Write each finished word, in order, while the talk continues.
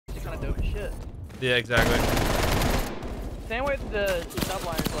shit. Yeah, exactly. Same with the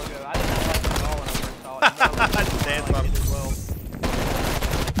subliners logo. I did not like it at all when I first saw it. I Dance like it as well.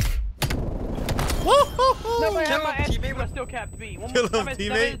 Woo-hoo-hoo! No, but I Kill had my him, ass, teammate. but I still capped B. One Kill more him, time.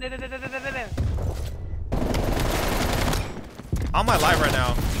 teammate. How am I live right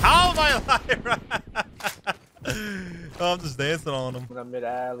now? How am I live right now? Oh, I'm just dancing on him. In the mid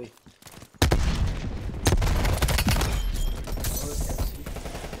alley.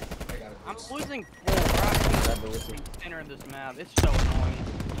 I'm losing full. We're center of this map. It's so annoying.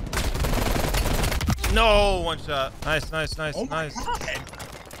 No, one shot. Nice, nice, nice, Oh nice.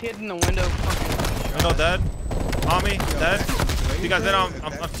 Kid in the window. Fucking Window dead. On me, dead. You guys dead?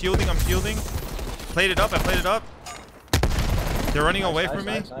 I'm shielding. I'm shielding. Played it up. I played it up. They're running away from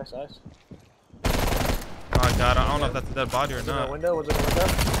me. Nice. Oh god, I don't know if that's a dead body or not. Window? Was it a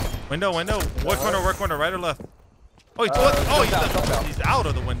window? Window. What corner? Right or left? Oh, he's out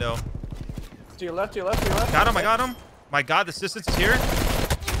of the window. To your left. Got him. I got him. My god, the assistance is here.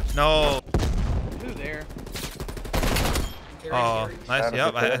 No. Who there? Oh, nice.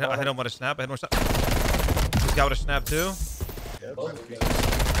 Yep. I hit him with a snap. I hit him with a snap. This guy with a snap too.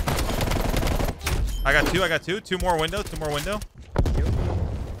 I got two. Two more window.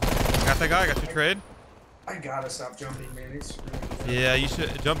 Got that guy. I got two trade. I gotta stop jumping, man. It's really Yeah, you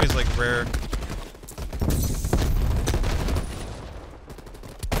should. Jumping's like rare.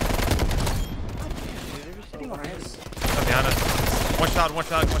 Behind us. One shot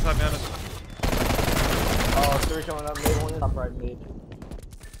behind us. Oh, three coming up mid, one top right mid.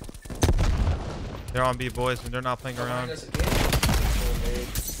 They're on B, boys, and they're not playing around.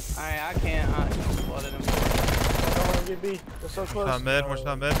 I can't. I flooded him. I don't want to get B. They're so close. One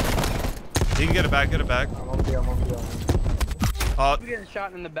shot mid. He can get it back. I'm on B. Oh, I'm getting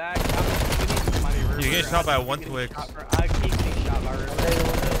shot in the back. you get shot by one twig. I keep getting shot by river.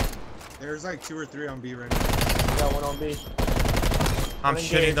 There's like 2 or 3 on B right now. Got one on B. I'm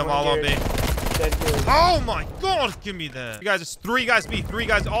shitting them all on B. Oh my god, give me that. You guys, it's 3 guys B, 3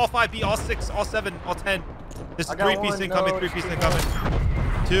 guys, all 5 B, all 6, all 7, all 10. This is 3-piece incoming, 3-piece incoming.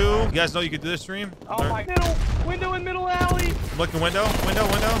 2. You guys know you can do this stream? Oh my window in middle alley. I'm looking window.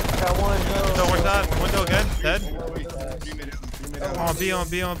 Got one. One shot. Window again. Dead. On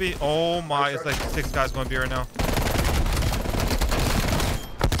B. Oh my, it's like 6 guys going B right now.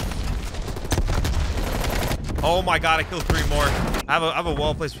 Oh my god, I killed 3 more. I have a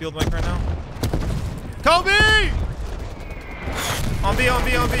well-placed field mic right now. Kobe! On B. Right.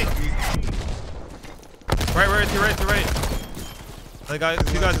 Two guys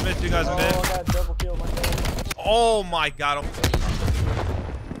mid. Oh, I got double kill, my man. Oh my god.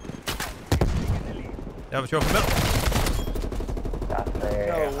 You have a trophy middle.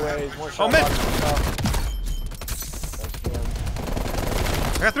 No way. One shot. Oh, mid.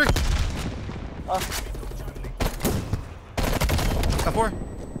 I got 3. Got 4.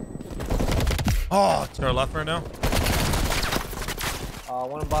 Oh, to our left right now.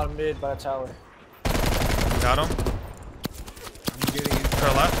 One bottom mid by the tower. Got him. I'm getting it. To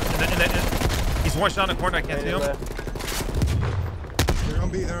our left. He's one shot in the corner. I can't see him. They're on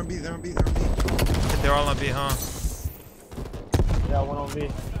B. They're all on B, huh? Yeah, one on B.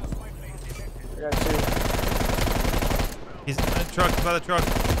 I got 2. He's in the truck. He's by the truck.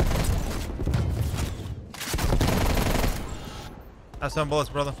 Have some bullets,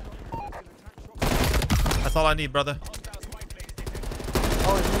 brother. That's all I need, brother.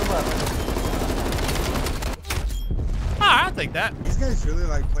 Oh, he's in the left. Ah, I'll take that. These guys really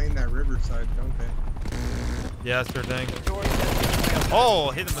like playing that riverside, don't they? Yeah, that's their thing.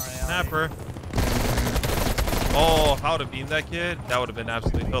 Oh, hit him with the snapper. Oh, if I would have beamed that kid, that would have been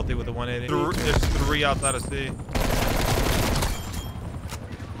absolutely filthy with the 180. There's 3 outside of C.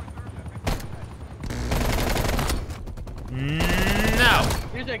 No.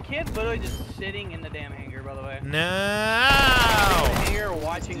 There's a kid literally just sitting in the damn hangar, by the way. No. Here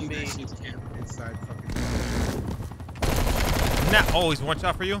watching B. Inside fucking. No. Oh, he's one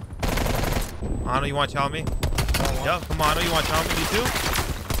shot for you. I know you want to challenge me. Yo, come on. I know you want to challenge me. You too.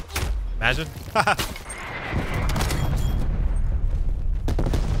 Imagine.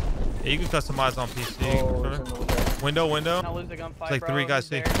 Yeah, you can customize on PC. Oh, Window. It's like 3 guys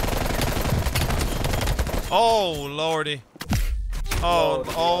see. Oh lordy.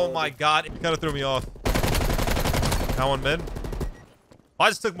 Oh my god. It kind of threw me off. Got one mid. Oh, I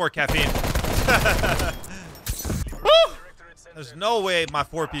just took more caffeine. Woo! There's no way my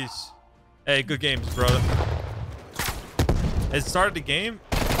 4-piece. Hey, good games, brother. It started the game.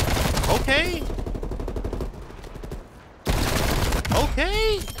 Okay.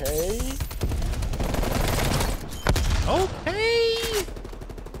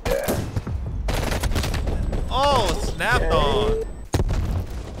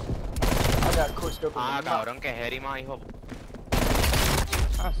 scope. Ah, cabrón, que es Herima, hijo.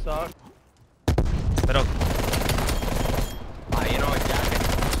 I suck. Pero Ahí no, ya.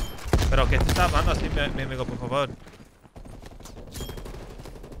 Pero que te está hablando así, mi amigo, por favor.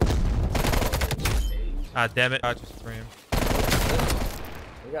 Ah, damn it. I just screamed.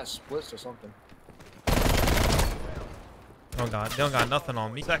 We got splits or something. They don't got nothing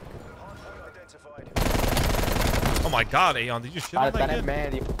on me. Sec. Oh my god, Aeon, did you shit on that kid?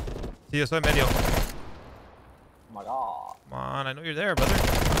 medio. Sí, yo soy medio. Oh my god. Come on, I know you're there, brother.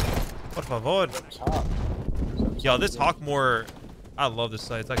 Por favor. Top. Yo, this Hawkmoor, I love this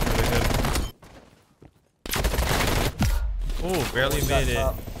site. It's actually really good. Oh, barely made it.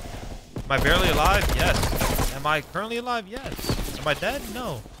 Am I barely alive? Yes. Am I currently alive? Yes. Am I dead?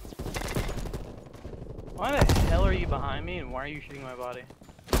 No. Why the hell are you behind me and why are you shooting my body?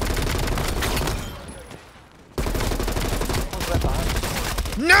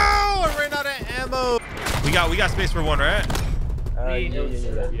 No! I ran out of ammo. We got space for one, right?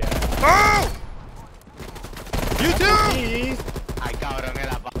 Yeah. Oh! You too! Ay, cabrón,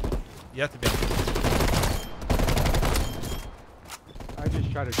 era pa. You have to be on. I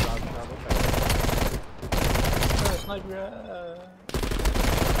just tried to drop shot.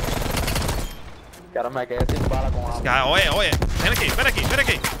 Got him like ass bala con This guy, oh yeah.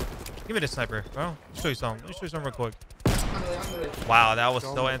 Medicate. Give me the sniper, bro. Let me show you something real quick. Wow, that was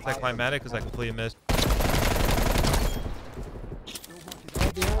so anticlimactic because I completely missed.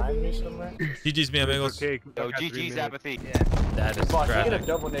 GG's, me amigos. Yo, GG's Apathy. Yeah. That is Boss, you get a graphic.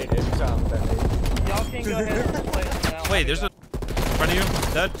 double nade every time with that nade. Y'all can go ahead and play this now. Wait, there's a in front of you.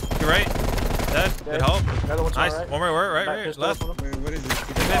 Dead. You're right. Dead. Good help. Another one's Nice. right. One more. Right. Back pistol Left. up on him. Wait, what is this?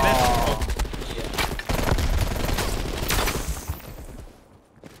 Mid. Oh.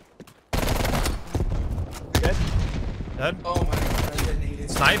 Dead. Dead. Oh my god, I detonated.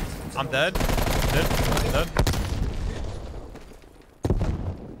 Sniped. I'm dead. Dead.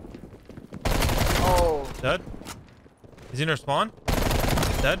 Oh. Dead. Is he in our spawn?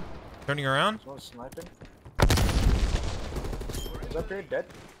 Dead. Turning around. Someone's sniping. He's up here, dead.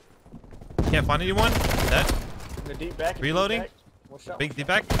 Can't find anyone. Dead. In the deep back. Reloading. One shot. Big deep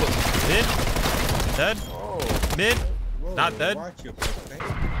back. Mid. Dead. Oh. Mid. Whoa, Not dead. Watch your thing.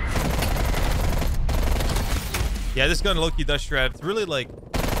 Yeah, this gun low-key does shred. It's really like,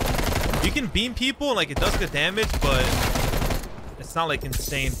 you can beam people and like it does good damage, but it's not like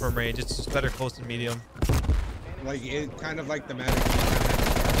insane from range. It's just better close and medium. Like it, kind of like the Maddox.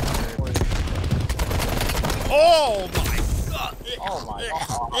 Oh my god! Oh my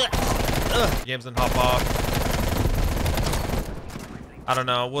god. Games and hop off. I don't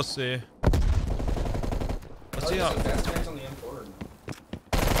know. We'll see. Let's see how. That's on the M4.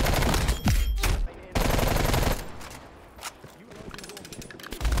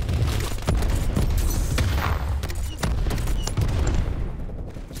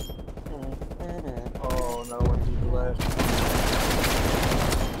 Oh, another one deep left.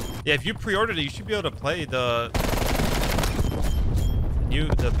 Yeah, if you pre-ordered it, you should be able to play the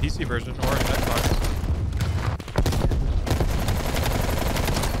PC version or Xbox.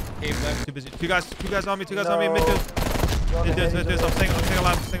 Cave left. Too busy. Two guys on me. Mid dudes. I'm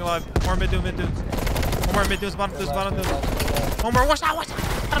staying alive. More mid dudes. One more mid dudes. Bottom dudes. One more. Watch out.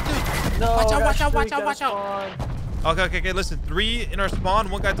 Bottom dude. No, Watch out. Okay. Listen, 3 in our spawn.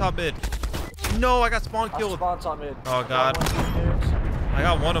 1 guy top mid. No, I got spawn killed. Oh god. I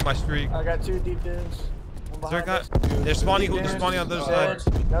got 1 on my streak. I got 2 deep dudes. Is there a guy? They're spawning on the other side.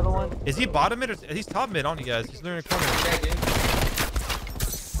 Another one. Is he bottom mid or he's top mid on you guys? He's literally in the corner.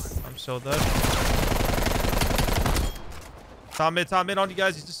 I'm so dead. Top mid on you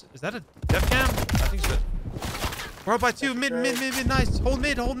guys. Is that a def cam? I think so. We're up by 2. Mid. Nice. Hold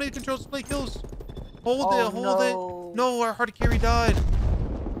mid. Control display kills. Hold it. No, our hard carry died.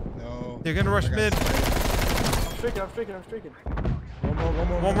 No. They're gonna rush mid. I'm streaking.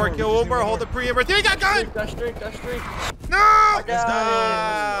 One more kill. Hold the pre-ember. 3 got gun. That streak. No! got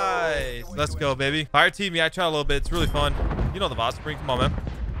Nice. Let's go, baby. Fire team. Yeah, I tried a little bit. It's really fun. You know the boss spring. Come on, man.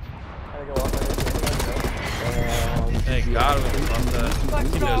 Thank God we love that.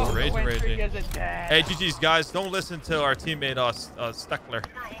 He does raging. Hey, GG's, guys. Don't listen to our teammate, Steckler.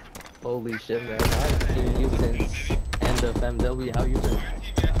 Holy shit, man. I've seen you since end of MW. How you been?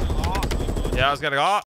 Yeah, I was gonna go.